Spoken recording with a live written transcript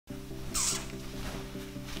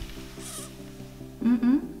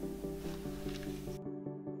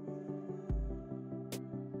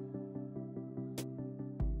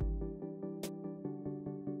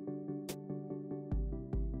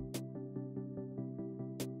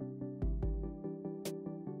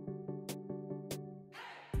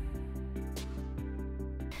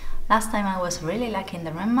Last time I was really lucky in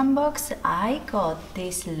the remnant box. I got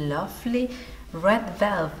this lovely red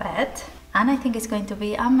velvet, and I think it's going to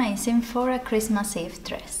be amazing for a Christmas Eve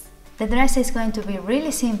dress. The dress is going to be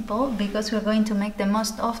really simple because we're going to make the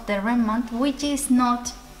most of the remnant, which is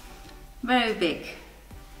not very big,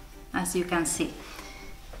 as you can see.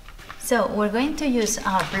 So we're going to use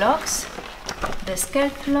our blocks, the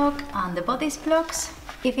skirt block and the bodice blocks.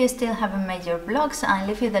 If you still haven't made your blocks, I'll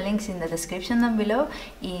leave you the links in the description down below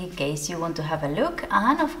in case you want to have a look.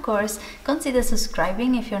 And of course, consider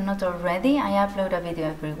subscribing if you're not already. I upload a video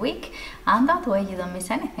every week, and that way you don't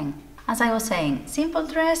miss anything. As I was saying, simple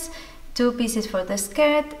dress, 2 pieces for the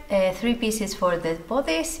skirt, 3 pieces for the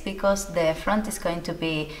bodice because the front is going to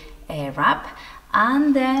be a wrap,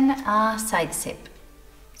 and then a side zip.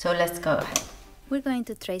 So let's go ahead. We're going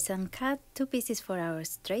to trace and cut 2 pieces for our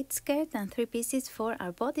straight skirt and 3 pieces for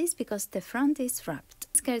our bodice because the front is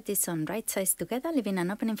wrapped. The skirt is on right sides together, leaving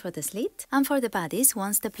an opening for the slit. And for the bodice,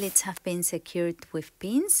 once the pleats have been secured with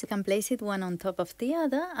pins, you can place it one on top of the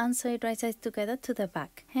other and sew it right sides together to the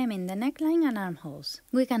back, hemming the neckline and armholes.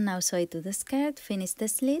 We can now sew it to the skirt, finish the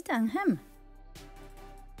slit and hem.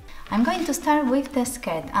 I'm going to start with the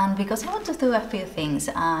skirt, and because I want to do a few things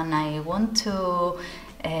and I want to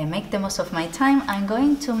make the most of my time, I'm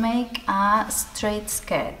going to make a straight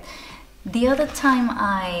skirt. The other time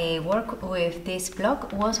I worked with this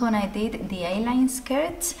block was when I did the A-line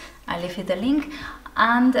skirts. I'll leave you the link,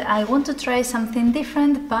 and I want to try something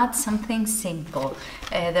different but something simple.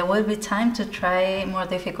 There will be time to try more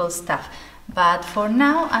difficult stuff, but for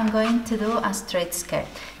now I'm going to do a straight skirt.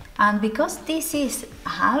 And because this is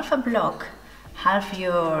half a block, half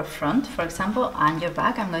your front, for example, and your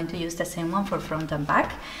back, I'm going to use the same one for front and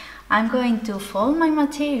back. I'm going to fold my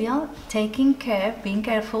material, being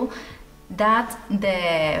careful that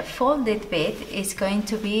the folded bit is going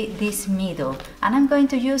to be this middle. And I'm going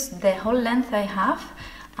to use the whole length I have,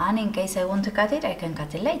 and in case I want to cut it, I can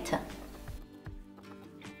cut it later.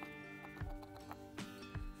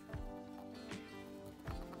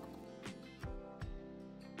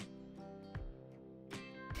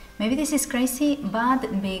 Maybe this is crazy,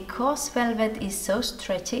 but because velvet is so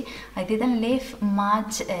stretchy, I didn't leave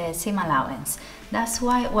much seam allowance. That's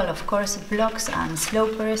why, well, of course, blocks and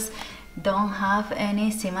slopers don't have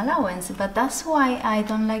any seam allowance, but that's why I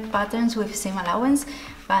don't like patterns with seam allowance,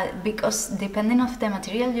 but because depending on the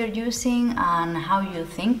material you're using and how you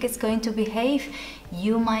think it's going to behave,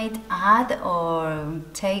 you might add or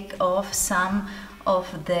take off some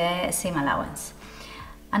of the seam allowance.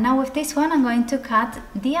 And now with this one, I'm going to cut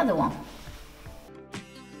the other one.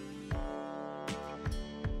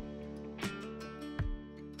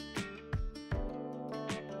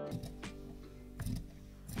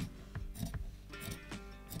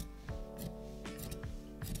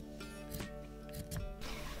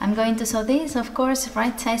 I'm going to sew this, of course,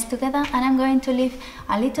 right sides together, and I'm going to leave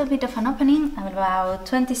a little bit of an opening, about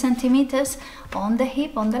 20 centimeters on the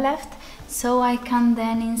hip on the left, so I can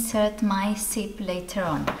then insert my zip later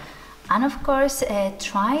on. And of course,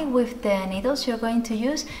 try with the needles you're going to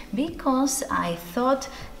use, because I thought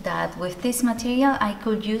that with this material I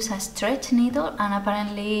could use a stretch needle, and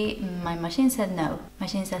apparently my machine said no.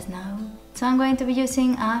 Machine says no. So I'm going to be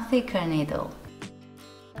using a thicker needle.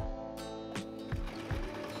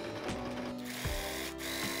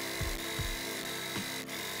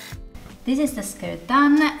 This is the skirt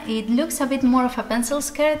done. It looks a bit more of a pencil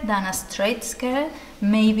skirt than a straight skirt,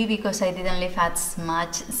 maybe because I didn't leave as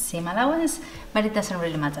much seam allowance, but it doesn't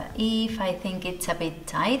really matter. If I think it's a bit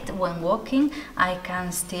tight when walking, I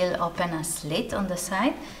can still open a slit on the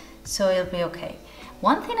side, so it'll be okay.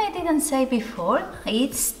 One thing I didn't say before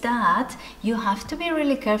is that you have to be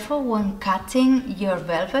really careful when cutting your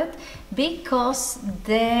velvet, because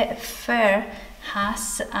the fur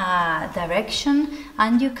has a direction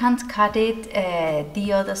and you can't cut it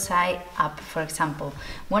the other side up, for example.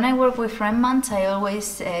 When I work with remnants, I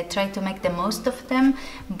always try to make the most of them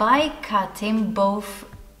by cutting both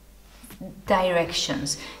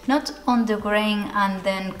directions, not on the grain and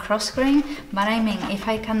then cross grain, but I mean if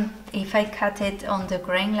I cut it on the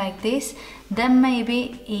grain like this, then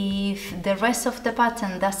maybe if the rest of the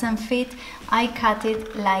pattern doesn't fit, I cut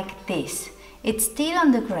it like this. It's still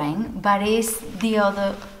on the grain, but it's the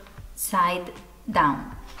other side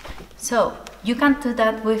down. So you can't do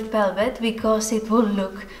that with velvet because it will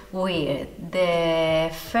look weird.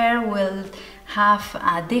 The fur will have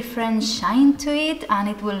a different shine to it and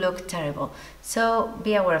it will look terrible. So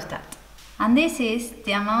be aware of that. And this is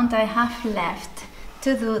the amount I have left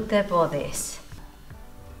to do the bodice.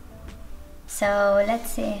 So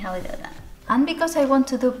let's see how we do that. And because I want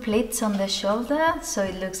to do pleats on the shoulder, so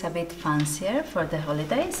it looks a bit fancier for the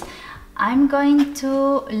holidays, I'm going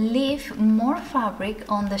to leave more fabric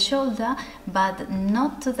on the shoulder, but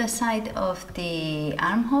not to the side of the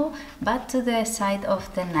armhole, but to the side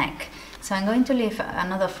of the neck. So I'm going to leave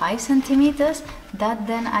another 5 centimeters that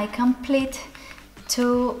then I can pleat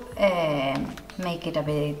to make it a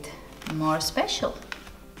bit more special.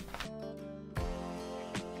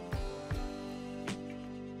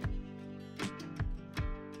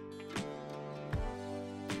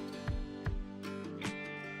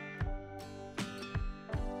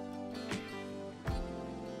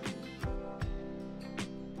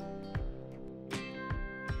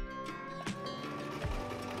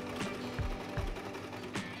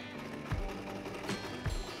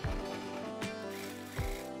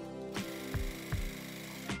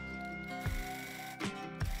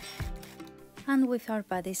 And with our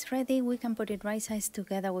bodice ready, we can put it right size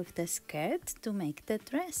together with the skirt to make the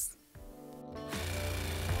dress.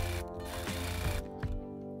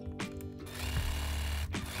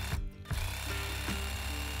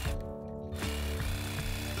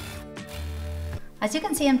 As you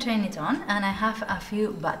can see, I'm trying it on and I have a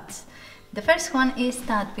few buts. The first one is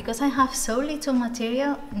that because I have so little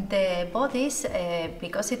material, the bodice,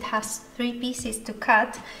 because it has 3 pieces to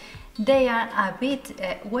cut, they are a bit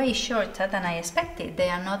way shorter than I expected. They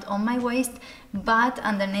are not on my waist, but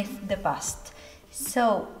underneath the bust.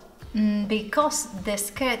 So, because the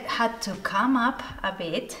skirt had to come up a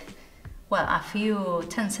bit, well, a few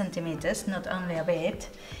 10 centimeters, not only a bit,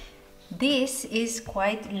 this is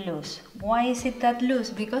quite loose. Why is it that loose?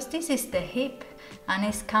 Because this is the hip and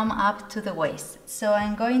it's come up to the waist. So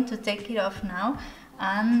I'm going to take it off now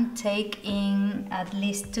and take in at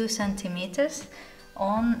least 2 centimeters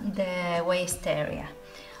on the waist area.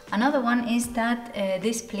 Another one is that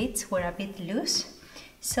these pleats were a bit loose,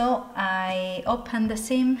 so I opened the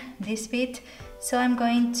seam this bit, so I'm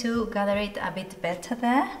going to gather it a bit better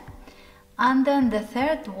there. And then the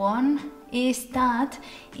third one is that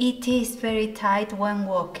it is very tight when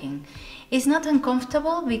walking. It's not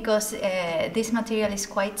uncomfortable because this material is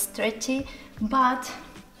quite stretchy, but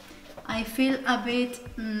I feel a bit,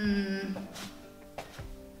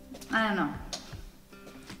 I don't know,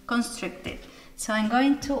 constricted. So I'm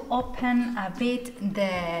going to open a bit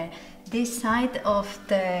this side of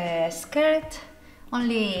the skirt,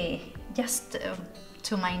 only just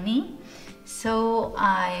to my knee, so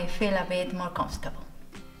I feel a bit more comfortable.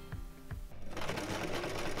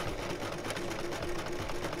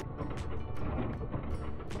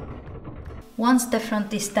 Once the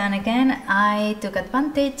front is done again, I took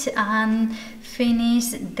advantage and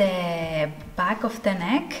finished the back of the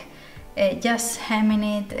neck, just hemming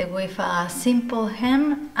it with a simple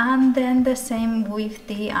hem, and then the same with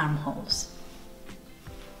the armholes.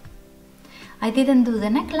 I didn't do the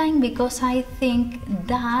neckline because I think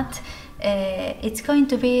that it's going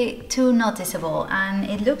to be too noticeable and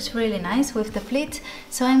it looks really nice with the pleats,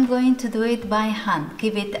 so I'm going to do it by hand.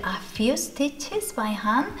 Give it a few stitches by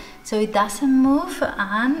hand so it doesn't move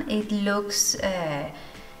and it looks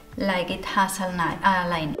like it has a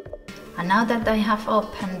line. And now that I have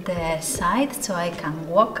opened the side so I can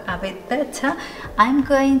walk a bit better, I'm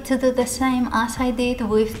going to do the same as I did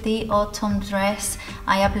with the autumn dress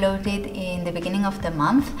I uploaded in the beginning of the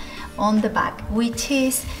month on the back, which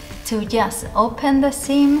is to just open the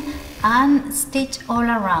seam and stitch all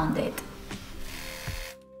around it.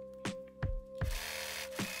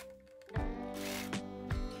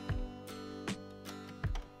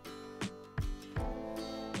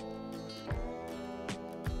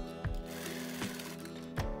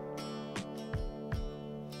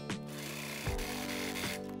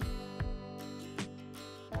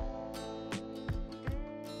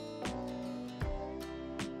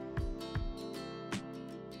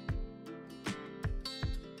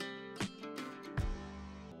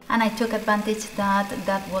 And I took advantage that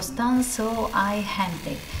that was done, so I hemmed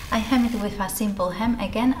it. I hem it with a simple hem,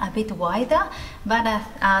 again a bit wider, but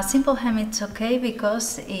a simple hem it's okay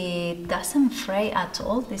because it doesn't fray at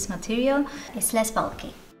all. This material is less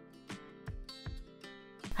bulky.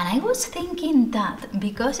 And I was thinking that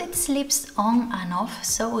because it slips on and off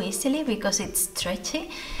so easily because it's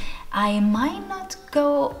stretchy, I might not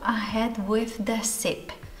go ahead with the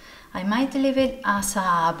zip. I might leave it as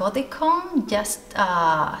a bodycon, just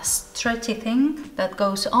a stretchy thing that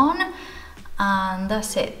goes on, and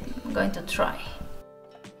that's it. I'm going to try.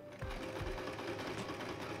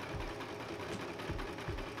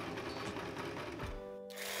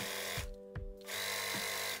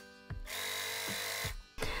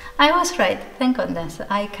 I was right, thank goodness.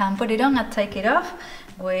 I can put it on and take it off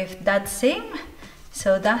with that seam.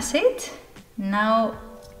 So that's it. Now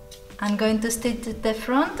I'm going to stitch the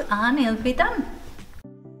front and it'll be done.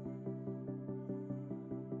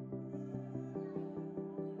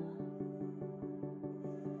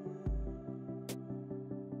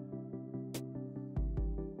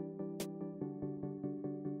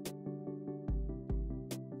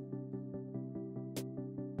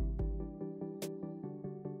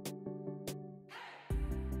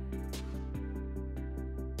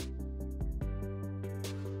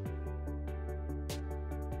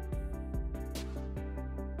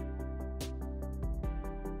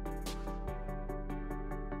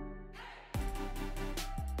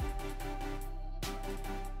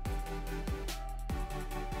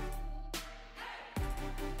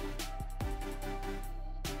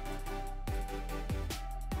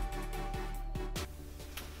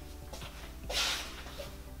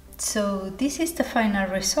 So this is the final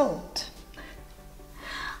result.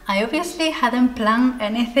 I obviously hadn't planned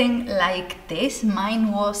anything like this.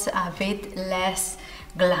 Mine was a bit less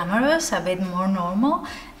glamorous, a bit more normal,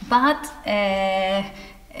 but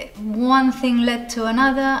one thing led to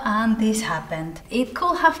another and this happened. It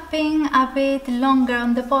could have been a bit longer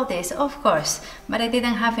on the bodice, of course, but I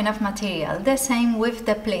didn't have enough material. The same with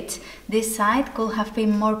the pleats. This side could have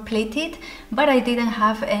been more pleated, but I didn't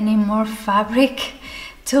have any more fabric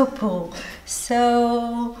to pull.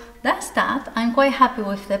 So that's that. I'm quite happy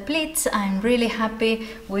with the pleats. I'm really happy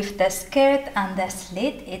with the skirt and the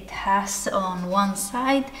slit it has on one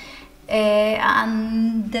side.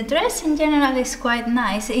 And the dress in general is quite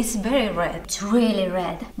nice. It's very red, it's really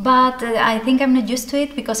red, but I think I'm not used to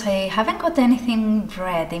it because I haven't got anything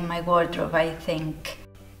red in my wardrobe, I think.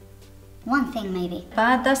 One thing maybe.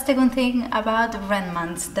 But that's the good thing about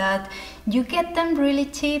remnants, that you get them really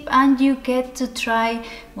cheap and you get to try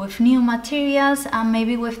with new materials and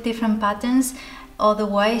maybe with different patterns.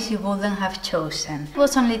 Otherwise you wouldn't have chosen. It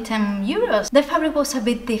was only 10 euros. The fabric was a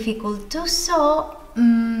bit difficult to sew.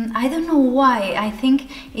 I don't know why. I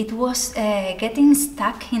think it was getting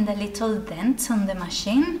stuck in the little dents on the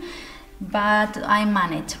machine, but I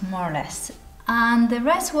managed more or less. And the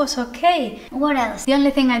rest was okay. What else? The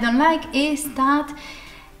only thing I don't like is that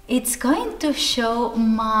it's going to show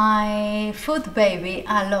my food baby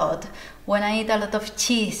a lot when I eat a lot of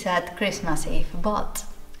cheese at Christmas Eve. But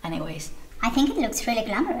anyways, I think it looks really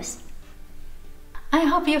glamorous. I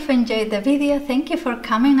hope you've enjoyed the video. Thank you for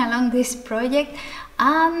coming along this project,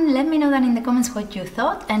 and let me know down in the comments what you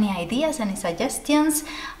thought, any ideas, any suggestions,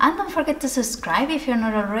 and don't forget to subscribe if you're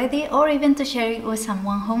not already, or even to share it with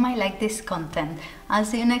someone who might like this content. I'll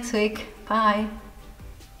see you next week. Bye!